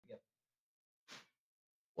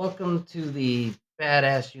Welcome to the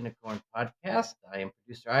Badass Unicorn podcast. I am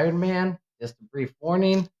producer Iron Man. Just a brief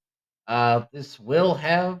warning: this will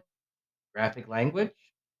have graphic language,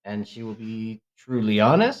 and she will be truly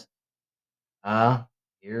honest. Uh,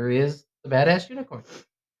 Here is the Badass Unicorn.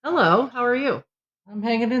 Hello, how are you? I'm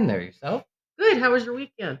hanging in there. Yourself? Good. How was your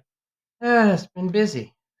weekend? It's been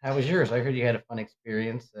busy. How was yours? I heard you had a fun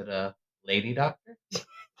experience at a lady doctor.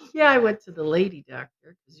 Yeah, I went to the lady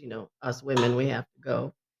doctor because, us women, we have to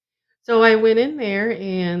go. So I went in there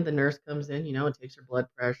and the nurse comes in, and takes her blood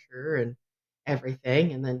pressure and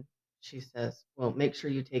everything. And then she says, well, make sure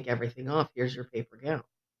you take everything off. Here's your paper gown.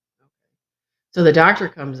 Okay. So the doctor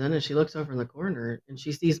comes in and she looks over in the corner and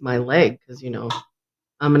she sees my leg because,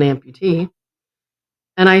 I'm an amputee.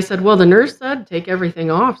 And I said, well, the nurse said take everything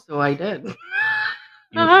off. So I did.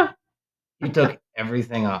 You took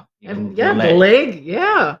everything off. Even Yeah, your the leg. leg.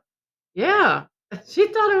 Yeah. Yeah. She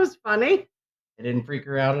thought it was funny. It didn't freak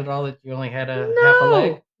her out at all that you only had half a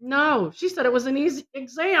leg? No. She said it was an easy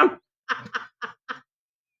exam.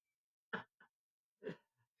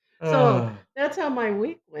 So that's how my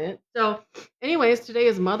week went. So, anyways, today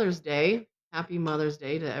is Mother's Day. Happy Mother's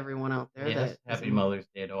Day to everyone out there. Yes, happy Mother's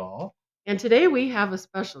Day to all. And today we have a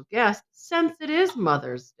special guest. Since it is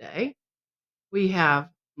Mother's Day, we have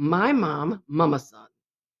my mom, Momma Son.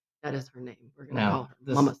 That is her name. We're going to call her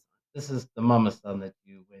Momma Son. This is the Momma Son that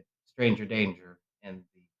you with stranger danger in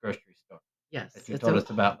the grocery store. Yes. That you told us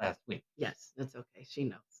about last week. Yes, it's okay. She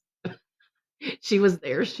knows. She was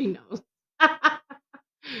there. She knows.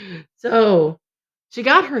 So she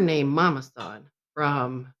got her name Mama Son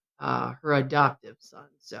from her adoptive son.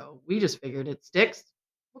 So we just figured it sticks.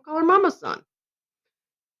 We'll call her Mama Son.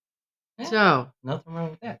 Yeah, so nothing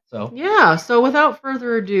wrong with that. So yeah. So without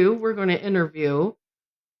further ado, we're going to interview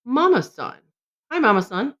Mama Son. Hi, Mama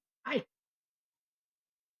Son. Hi.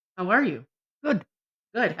 How are you? Good.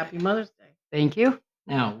 Good. Happy Mother's Day. Thank you.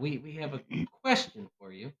 Now we have a question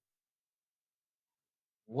for you.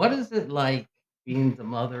 What is it like being the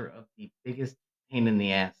mother of the biggest pain in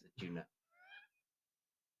the ass that you know?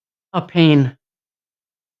 A pain.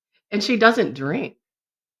 And she doesn't drink.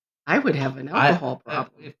 I would have an alcohol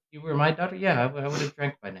problem. If you were my daughter, yeah, I would have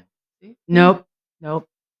drank by now. See? Nope.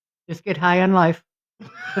 Just get high on life.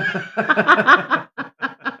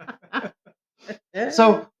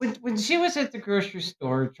 So when she was at the grocery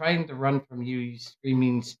store trying to run from you,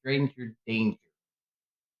 screaming "stranger danger,"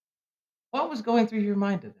 what was going through your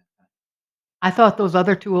mind at that time? I thought those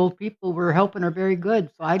other two old people were helping her very good,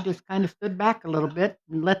 so I just kind of stood back a little bit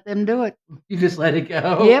and let them do it. You just let it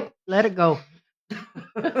go? Yep, let it go.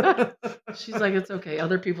 She's like, it's okay.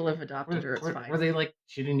 Other people have adopted her. It's fine. Were they like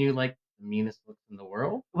shooting you like the meanest looks in the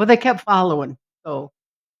world? Well, they kept following, so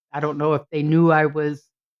I don't know if they knew I was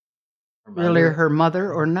really her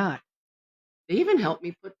mother or not. They even helped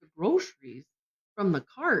me put the groceries from the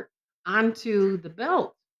cart onto the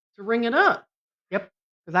belt to ring it up. Yep,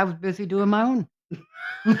 because I was busy doing my own.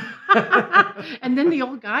 And then the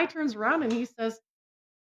old guy turns around and he says,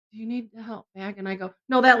 do you need the help bag? And I go,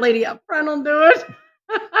 no, that lady up front will do it.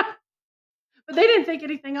 But they didn't think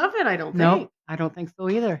anything of it, I don't think. No, I don't think so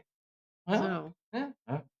either. Well, yeah,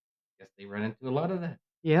 I guess they run into a lot of that.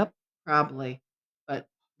 Yep. Probably. But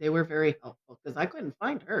they were very helpful because I couldn't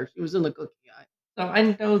find her. She was in the cookie aisle. So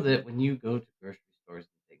I know that when you go to grocery stores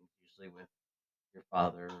and things, usually with your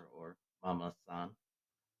father or Mama Son,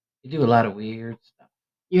 you do a lot of weird stuff.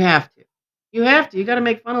 You have to. You have to. You got to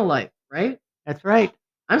make fun of life, right? That's right.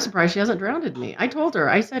 I'm surprised she hasn't drowned me. I told her,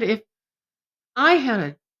 I said, if I had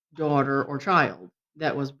a daughter or child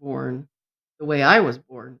that was born the way I was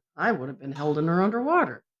born, I would have been held in her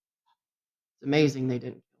underwater. It's amazing they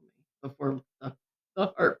didn't kill me before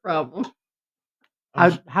the heart problem.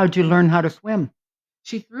 How'd you learn how to swim?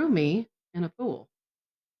 She threw me in a pool.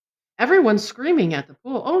 Everyone's screaming at the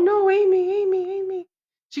pool. Oh, no, Amy, Amy, Amy.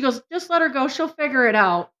 She goes, just let her go. She'll figure it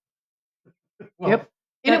out. Well, yep.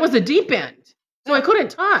 And it was a deep end, so I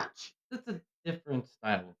couldn't touch. That's a different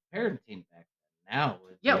style of parenting back then. Now,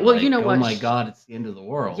 yeah, well, like, you know what? Oh my God, it's the end of the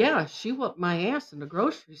world. Yeah, she whooped my ass in the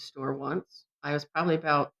grocery store once. I was probably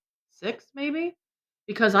about 6, maybe,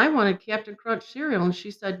 because I wanted Captain Crunch cereal, and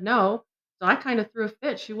she said no. So I kind of threw a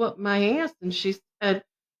fit. She whooped my ass, and she said,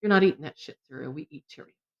 "You're not eating that shit cereal. We eat Cheerios."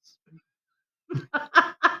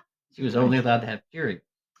 She was only allowed to have Cheerios.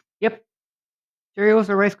 Yep. Cheerios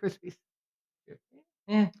or Rice Krispies.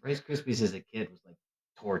 Yeah, Rice Krispies as a kid was like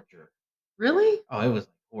torture. Really? Oh, it was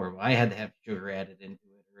like horrible. I had to have sugar added into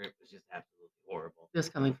it, or it was just absolutely horrible.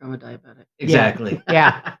 Just coming from a diabetic. Exactly.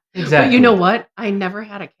 Yeah. Exactly. But you know what? I never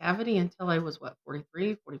had a cavity until I was,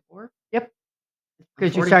 43, 44? Yep.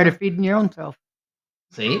 Because you started feeding your own self.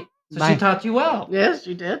 See? So she taught you well. Yes,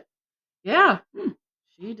 she did. Yeah,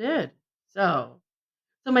 she did. So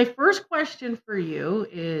my first question for you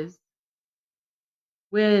is,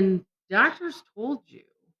 when doctors told you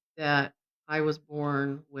that I was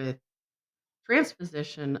born with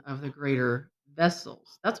transposition of the greater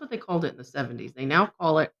vessels, that's what they called it in the 70s. They now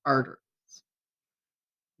call it arteries.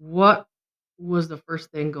 What was the first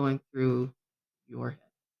thing going through your head?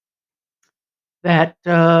 That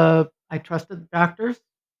I trusted the doctors.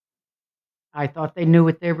 I thought they knew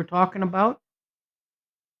what they were talking about.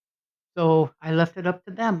 So I left it up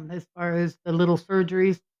to them as far as the little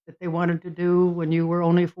surgeries that they wanted to do when you were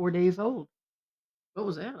only 4 days old. What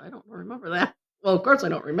was that? I don't remember that. Well, of course I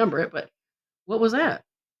don't remember it, but what was that?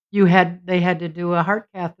 They had to do a heart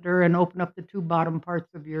catheter and open up the 2 bottom parts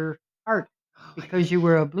of your heart Oh, because you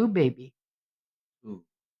were a blue baby. Ooh,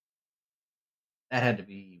 that had to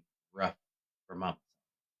be rough for Mom.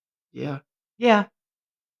 yeah. Yeah.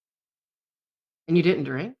 And you didn't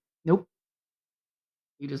drink? Nope.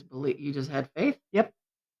 You just had faith? Yep.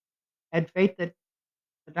 Had faith that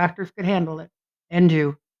the doctors could handle it. And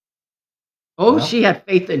you. Oh, Well- she had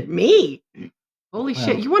faith in me. Holy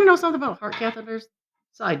shit. Well- You want to know something about heart catheters?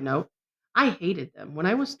 Side note, I hated them. When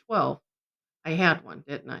I was 12, I had one,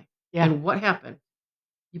 didn't I? Yeah. And what happened?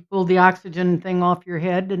 You pulled the oxygen thing off your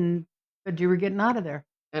head and said you were getting out of there.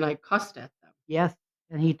 And I cussed at them. Yes.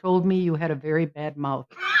 And he told me you had a very bad mouth.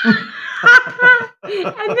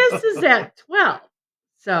 And this is at 12.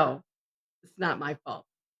 So it's not my fault.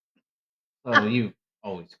 So you've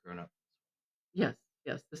always grown up Yes.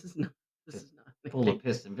 This is not full of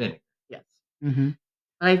piss and vinegar. Yes. Mm-hmm.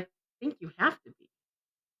 But I think you have to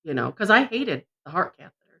be, because I hated the heart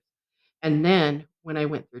catheters. And then when I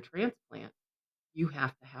went through transplant, you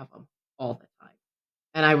have to have them all the time.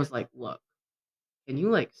 And I was like, look, can you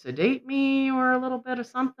like sedate me or a little bit of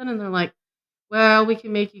something? And they're like, well, we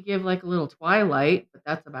can make you give like a little Twilight, but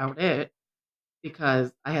that's about it.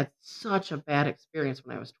 Because I had such a bad experience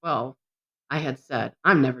when I was 12. I had said,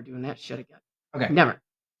 I'm never doing that shit again. Okay. Never.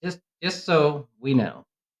 Just so we know,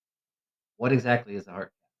 what exactly is a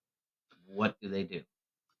heart catheter? What do they do?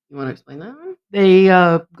 You want to explain that one? They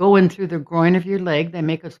go in through the groin of your leg. They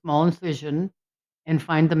make a small incision and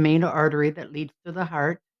find the main artery that leads to the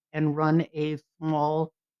heart and run a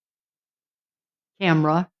small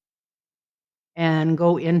camera and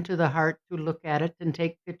go into the heart to look at it and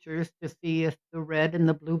take pictures to see if the red and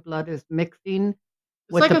the blue blood is mixing, It's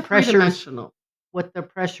what like the a pressures three-dimensional. what the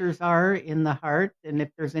pressures are in the heart and if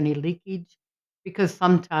there's any leakage, because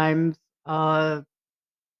sometimes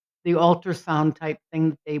the ultrasound type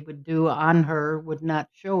thing that they would do on her would not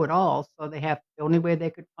show at all. So the only way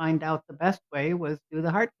they could find out the best way was do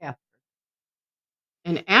the heart catheter.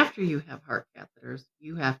 And after you have heart catheters,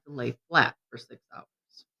 you have to lay flat for 6 hours.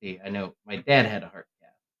 See, I know my dad had a heart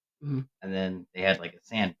cath, Mhm. and then they had like a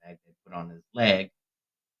sandbag they put on his leg,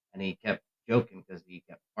 and he kept joking because he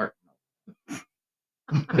kept farting.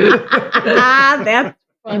 That's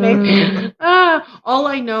funny. All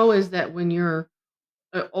I know is that when you're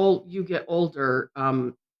you get older,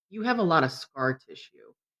 you have a lot of scar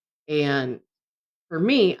tissue, and for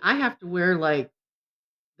me, I have to wear like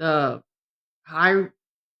the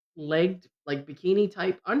high-legged, like bikini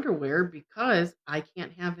type underwear because I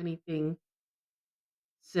can't have anything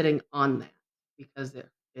sitting on that because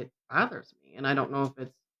it bothers me, and I don't know if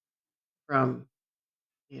it's from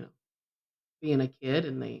you know being a kid,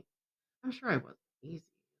 and I'm sure I wasn't easy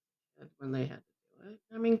when they had to do it.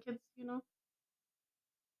 I mean, kids,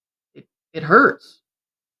 it hurts.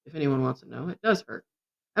 If anyone wants to know, it does hurt.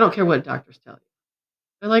 I don't care what doctors tell you.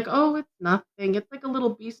 They're like, oh, it's nothing. It's like a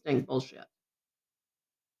little bee sting. Bullshit.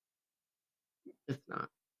 It's not.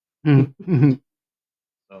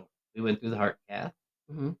 So we went through the heart cath.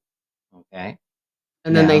 Mhm. Okay.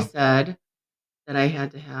 And then they Now- said that I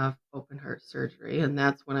had to have open heart surgery, and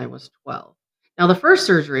that's when I was 12. Now, the first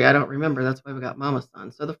surgery, I don't remember. That's why we got Mama's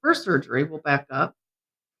son. So the first surgery, we'll back up,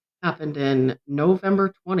 happened in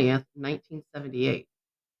November 20th, 1978.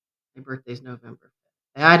 My birthday's November 5th.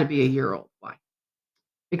 I had to be a year old. Why?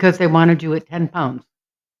 Because they wanted you at 10 pounds.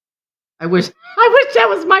 I wish that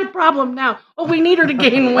was my problem now. Oh, we need her to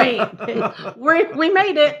gain weight. We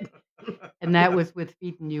made it. And that was with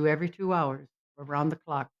feeding you every 2 hours around the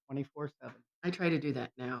clock, 24/7. I try to do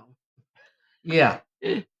that now. Yeah.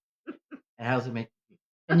 And how's it make you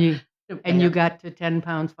feel? And you got to 10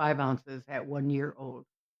 pounds, 5 ounces at 1 year old.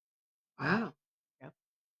 Wow. Yep.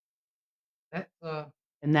 That's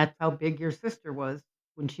And that's how big your sister was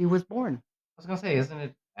when she was born. I was gonna say, isn't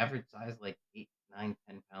it average size like 8, 9,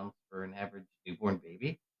 10 pounds for an average newborn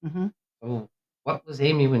baby? Mm-hmm. So what was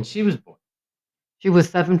Amy when she was born? She was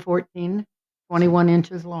 7'14", 21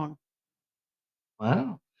 inches long.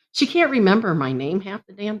 Wow. She can't remember my name half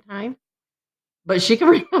the damn time, but she can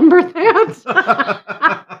remember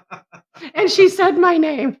that. And she said my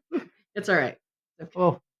name. It's all right.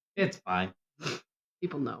 Oh, It's fine.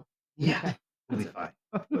 People know. Yeah, we'll be That's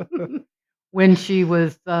fine. when she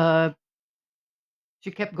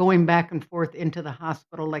kept going back and forth into the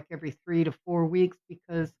hospital like every 3 to 4 weeks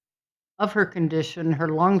because of her condition. Her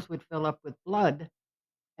lungs would fill up with blood,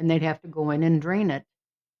 and they'd have to go in and drain it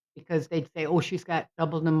because they'd say, "Oh, she's got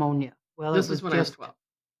double pneumonia." Well, This it was was when I was just 12.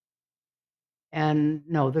 and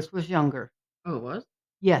no, this was younger. Oh, it was?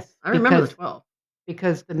 Yes, I remember 12.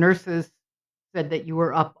 because the nurses said that you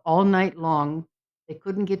were up all night long. They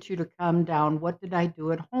couldn't get you to calm down. What did I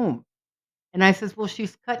do at home? And I says, "Well,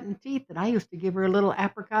 she's cutting teeth, and I used to give her a little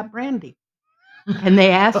apricot brandy." And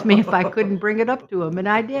they asked me if I couldn't bring it up to them, and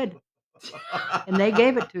I did. And they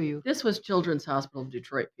gave it to you. This was Children's Hospital of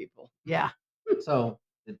Detroit, people. Yeah. So,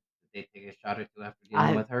 did they take a shot or two after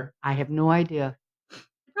dealing with her? I have no idea. They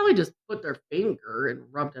probably just put their finger and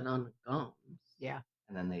rubbed it on the gums. Yeah.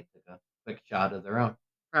 And then they took a quick shot of their own.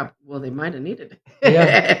 Well, they might have needed it.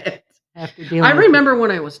 Yeah. After dealing I with remember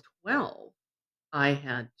when I was 12, I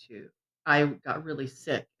got really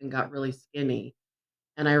sick and got really skinny.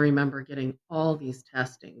 And I remember getting all these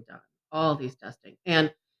testing done.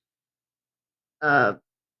 And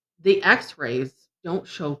the x-rays don't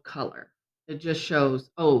show color. It just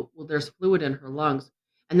shows, oh, well, there's fluid in her lungs.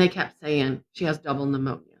 And they kept saying she has double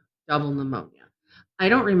pneumonia, double pneumonia. I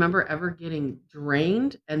don't remember ever getting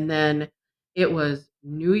drained. And then it was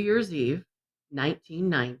New Year's Eve,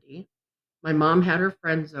 1990. My mom had her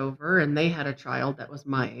friends over, and they had a child that was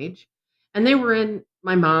my age. And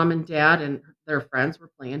my mom and dad and their friends were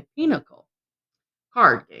playing Pinochle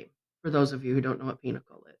card game, for those of you who don't know what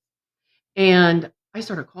Pinochle is. And I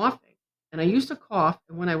started coughing. And I used to cough,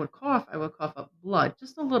 and when I would cough up blood,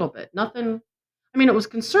 just a little bit. Nothing, I mean, it was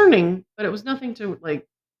concerning, but it was nothing to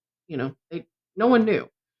no one knew.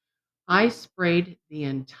 I sprayed the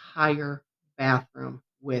entire bathroom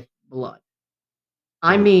with blood.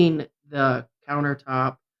 I mean, the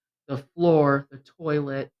countertop, the floor, the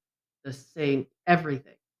toilet, the sink,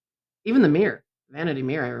 everything. Even the mirror, vanity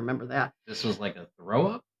mirror, I remember that. This was like a throw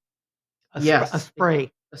up? a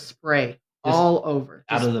spray. A spray Just all over.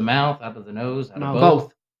 Out of the mouth, out of the nose, out of Both.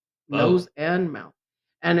 both? Nose and mouth.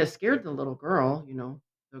 And it scared the little girl,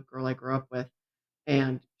 the girl I grew up with.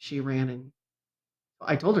 And she ran and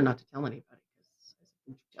I told her not to tell anybody.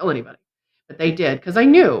 Don't tell anybody. But they did because I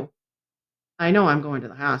know I'm going to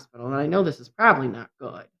the hospital and I know this is probably not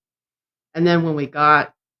good. And then when we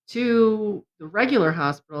got to the regular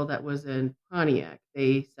hospital that was in Pontiac,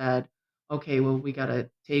 they said, okay, well, we got to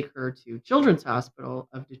take her to Children's Hospital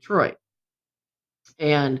of Detroit.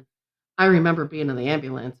 And I remember being in the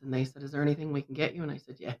ambulance and they said, is there anything we can get you? And I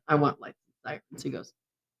said, yeah, I want lights and sirens. He goes,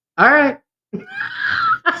 all right.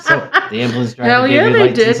 So the ambulance driver Hell gave yeah, you they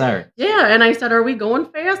lights and did. sirens. Yeah, and I said, are we going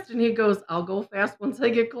fast? And he goes, I'll go fast once I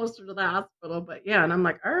get closer to the hospital. But yeah, and I'm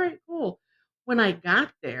like, all right, cool. When I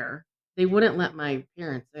got there, they wouldn't let my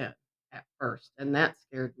parents in at first. And that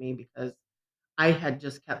scared me because I had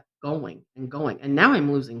just kept going and going. And now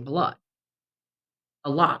I'm losing blood a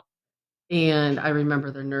lot. And I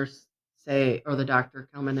remember the nurse or the doctor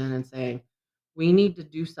coming in and saying, we need to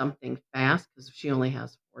do something fast because she only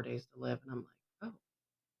has 4 days to live. And I'm like, oh,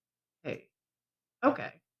 hey,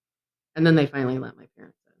 okay. And then they finally let my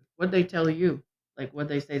parents in. What'd they tell you? Like, what'd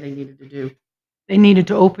they say they needed to do? They needed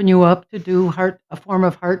to open you up to do a form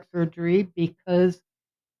of heart surgery because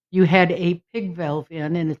you had a pig valve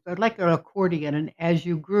in, and it's like an accordion. And as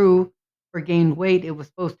you grew or gained weight, it was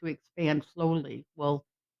supposed to expand slowly. Well,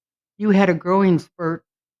 you had a growing spurt,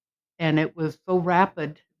 and it was so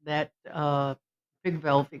rapid that pig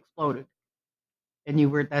valve exploded, and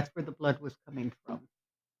that's where the blood was coming from.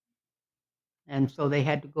 And so they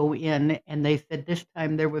had to go in, and they said this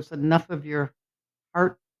time there was enough of your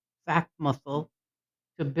heart sac muscle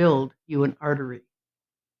to build you an artery.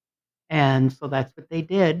 And so that's what they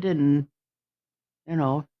did, and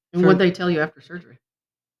And what'd they tell you after surgery?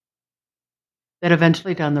 that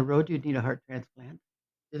eventually down the road you'd need a heart transplant.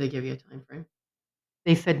 Did they give you a time frame?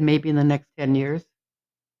 They said maybe in the next 10 years.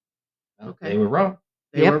 Well, Okay. they were wrong.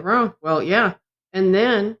 They were wrong. Well, yeah. And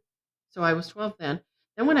then, so I was 12 then.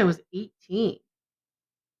 Then when I was 18,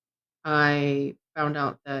 I found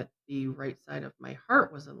out that the right side of my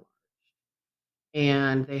heart was enlarged.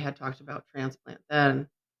 And they had talked about transplant then.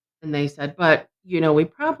 And they said, but, we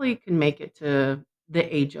probably can make it to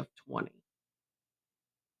the age of 20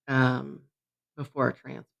 before a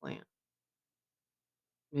transplant.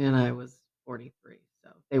 And I was 43. So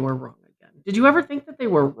they were wrong again. Did you ever think that they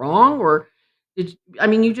were wrong? Or I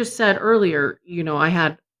mean, you just said earlier, I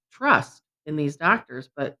had trust in these doctors,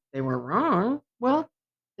 but they were wrong. Well,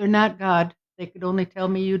 they're not God. They could only tell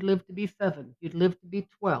me you'd live to be 7, you'd live to be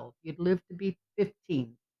 12, you'd live to be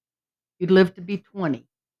 15, you'd live to be 20.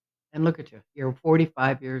 And look at you. You're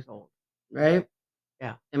 45 years old. Right?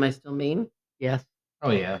 Yeah. Am I still mean? Yes.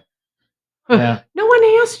 Oh yeah. Yeah. No one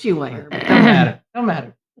asked you, Iron Don't Man. matter. Don't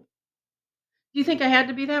matter. Do you think I had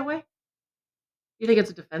to be that way? You think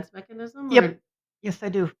it's a defense mechanism? Yep. Or Yes, I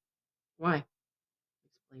do. why?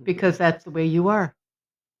 Explain. Because that's the way you are.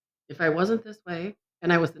 If I wasn't this way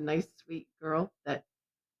and I was the nice, sweet girl that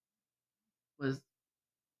was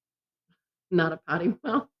not a potty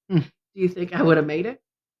mouth, Mm. do you think I would have made it?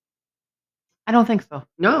 I don't think so.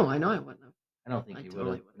 No, I know I wouldn't have. I don't think I you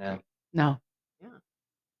totally would have. would've. No. No. Yeah.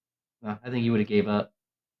 No, I think you would have gave up.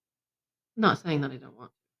 I'm not saying that I don't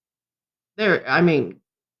want to. I mean,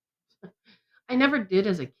 I never did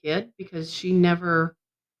as a kid because she never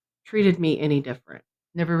treated me any different.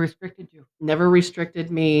 Never restricted you. Never restricted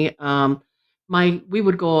me. We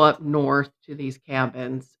would go up north to these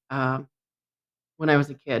cabins when I was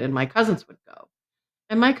a kid, and my cousins would go,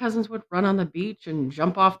 and my cousins would run on the beach and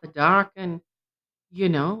jump off the dock, and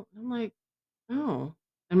I'm like, oh,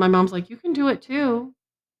 and my mom's like, you can do it too.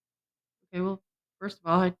 Okay, well, first of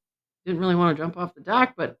all, I didn't really want to jump off the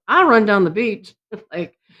dock, but I'll run down the beach,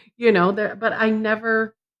 like, there. But I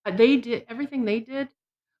never. They did everything they did.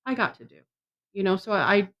 I got to do. So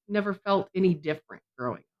I never felt any different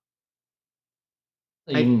growing.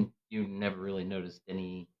 So you never really noticed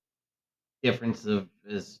any difference of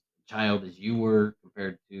as a child as you were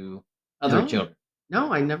compared to other No. children.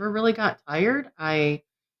 No, I never really got tired. I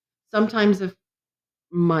sometimes if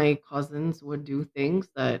my cousins would do things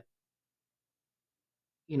that,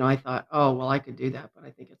 I thought, oh well, I could do that, but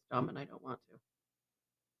I think it's dumb and I don't want to.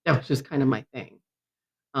 That was just kind of my thing.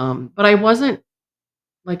 But I wasn't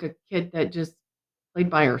like a kid that just played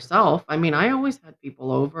by herself. I mean, I always had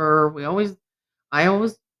people over. I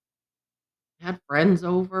always had friends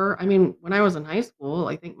over. I mean, when I was in high school,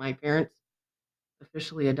 I think my parents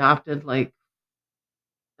officially adopted like,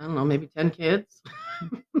 I don't know, maybe 10 kids.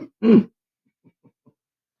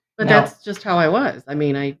 But Now- that's just how I was. I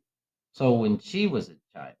mean, So when she was a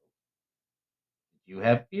child, did you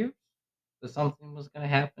have fears that something was going to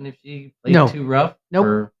happen if she played No. too rough? Nope.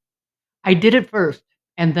 Or I did it first.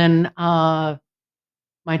 And then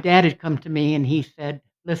my dad had come to me and he said,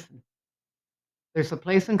 listen, there's a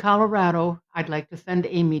place in Colorado I'd like to send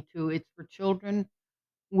Amy to. It's for children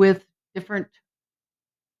with different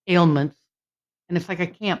ailments. And it's like a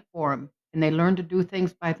camp for them. And they learn to do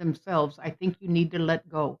things by themselves. I think you need to let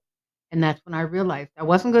go. And that's when I realized I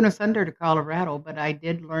wasn't going to send her to Colorado, but I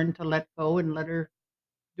did learn to let go and let her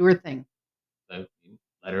do her thing. so you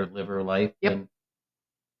let her live her life Yep. and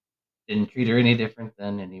didn't treat her any different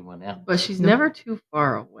than anyone else. but she's Nope. never too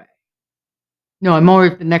far away. No, I'm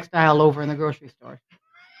always the next aisle over in the grocery store.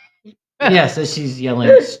 Yeah, so she's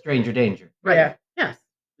yelling stranger danger. Right. Yeah. Yes.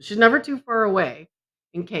 She's never too far away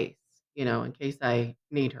in case I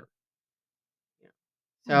need her. Yeah.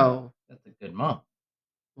 So, That's a good mom.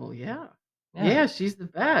 well, yeah. Yeah. Yeah, she's the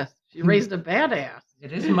best. She raised a badass.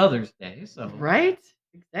 It is Mother's Day, so Right?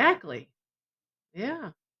 Exactly.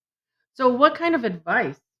 Yeah. So, what kind of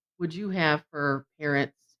advice would you have for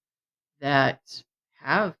parents that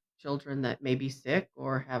have children that may be sick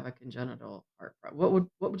or have a congenital heart problem?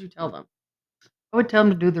 What would you tell them? I would tell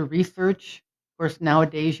them to do the research. Of course,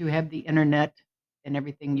 nowadays you have the internet and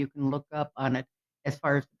everything you can look up on it as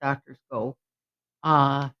far as the doctors go.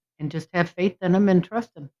 And just have faith in them and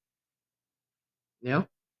trust them. Yeah.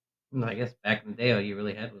 I guess back in the day, all you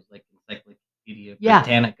really had was like Encyclopedia Yeah.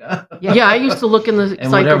 Britannica. Yeah, I used to look in the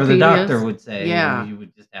And whatever the doctor encyclopedias. would say, Yeah. you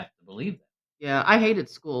would just have to believe that. Yeah, I hated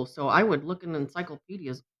school, so I would look in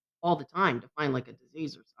encyclopedias all the time to find like a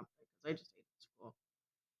disease or something because I just hated school.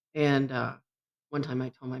 And one time I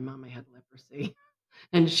told my mom I had leprosy,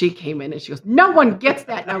 and she came in and she goes, "No one gets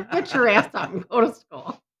that. Now get your ass out and go to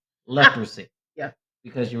school." Leprosy. Yeah.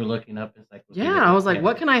 Because you were looking up Encyclopedia. Yeah, I was like,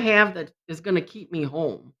 "What can I have that is going to keep me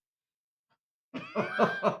home?"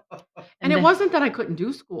 And it then- wasn't that I couldn't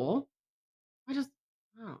do school. I just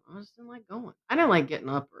didn't like going. I didn't like getting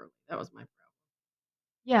up early. That was my problem.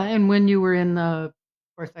 Yeah, and when you were in of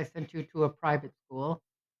course, I sent you to a private school,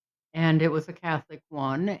 and it was a Catholic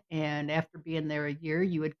one. And after being there a year,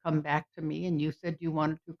 you had come back to me and you said you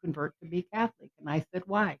wanted to convert to be Catholic. And I said,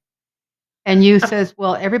 why? And you says,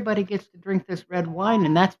 well, everybody gets to drink this red wine,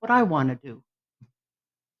 and that's what I want to do.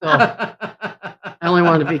 So, I only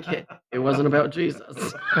wanted to be a kid. It wasn't about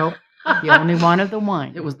Jesus. nope, you only wanted the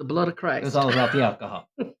wine. It was the blood of It Christ. was all about the alcohol.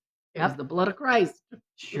 It was the blood of Christ.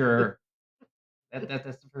 Sure.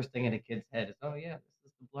 That's the first thing in a kid's head is, oh yeah, this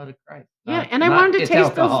is the blood of Christ. Yeah, Not and I not wanted to it's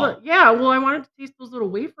taste those. alcohol. Yeah, well, I wanted to taste those little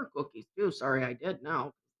wafer cookies too. Sorry, I did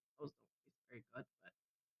now. Those don't taste very good, but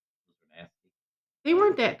Those are nasty. they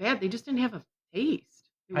weren't that bad. They just didn't have a taste.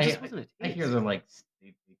 It I just wasn't a I hear taste. they're like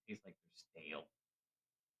they taste like they're stale.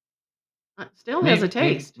 Stale has a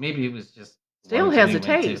taste. Maybe it was just the Stale ones has we a went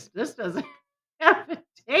to. taste. This doesn't have a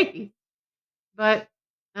taste. But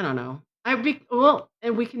I don't know.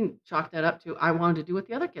 And we can chalk that up to I wanted to do what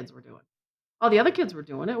the other kids were doing. All the other kids were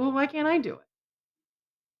doing it. Well, why can't I do it?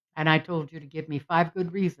 And I told you to give me 5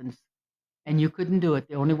 good reasons, and you couldn't do it.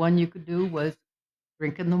 The only one you could do was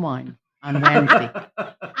drinking the wine on Wednesday.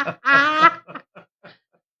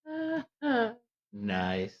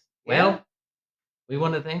 Nice. Yeah. Well, we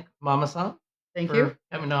want to thank Mama-san Thank for you.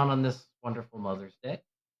 coming on this wonderful Mother's Day.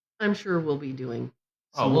 I'm sure we'll be doing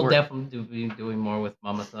Oh, some we'll more. definitely be doing more with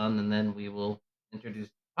Mama-san, and then we will introduce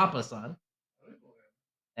Papa-san.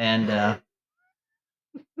 And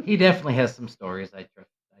he definitely has some stories I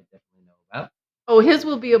definitely know about. Oh, his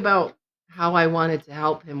will be about how I wanted to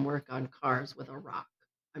help him work on cars with a rock.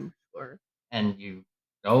 I'm sure. And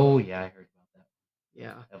oh yeah, I heard about that.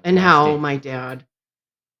 Yeah. That was And how nasty.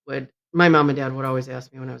 my mom and dad would always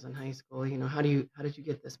ask me when I was in high school, how did you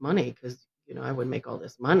get this money? Because, I would make all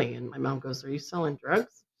this money. And my mom goes, "Are you selling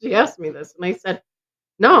drugs?" She asked me this. And I said,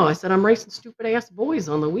 "No." I said, "I'm racing stupid ass boys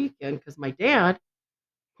on the weekend because my dad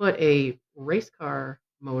put a race car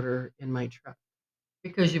motor in my truck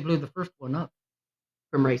Because you blew the first one up.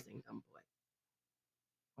 from racing dumb boy."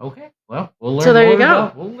 Okay, well, we'll learn So there more you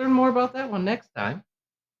go. we'll learn more about that one next time.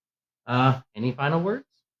 Any final words?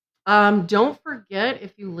 Don't forget,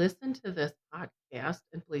 if you listen to this podcast,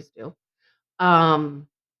 and please do,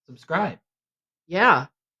 Subscribe. yeah,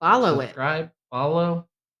 follow it. Subscribe, follow.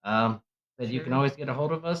 But you can Sure. always get a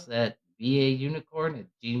hold of us at baunicorn at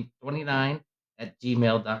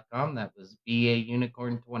g29@gmail.com. That was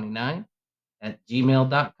baunicorn29 at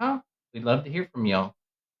gmail.com. We'd love to hear from y'all.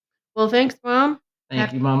 Well, thanks, Mom.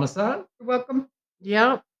 Thank you, Mama-san. You're welcome.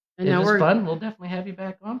 Yep. And It now was fun. We'll definitely have you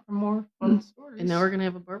back on for more fun stories. And now we're gonna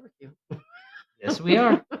have a barbecue. Yes, we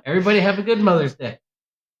are. Everybody have a good Mother's Day.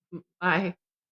 Bye.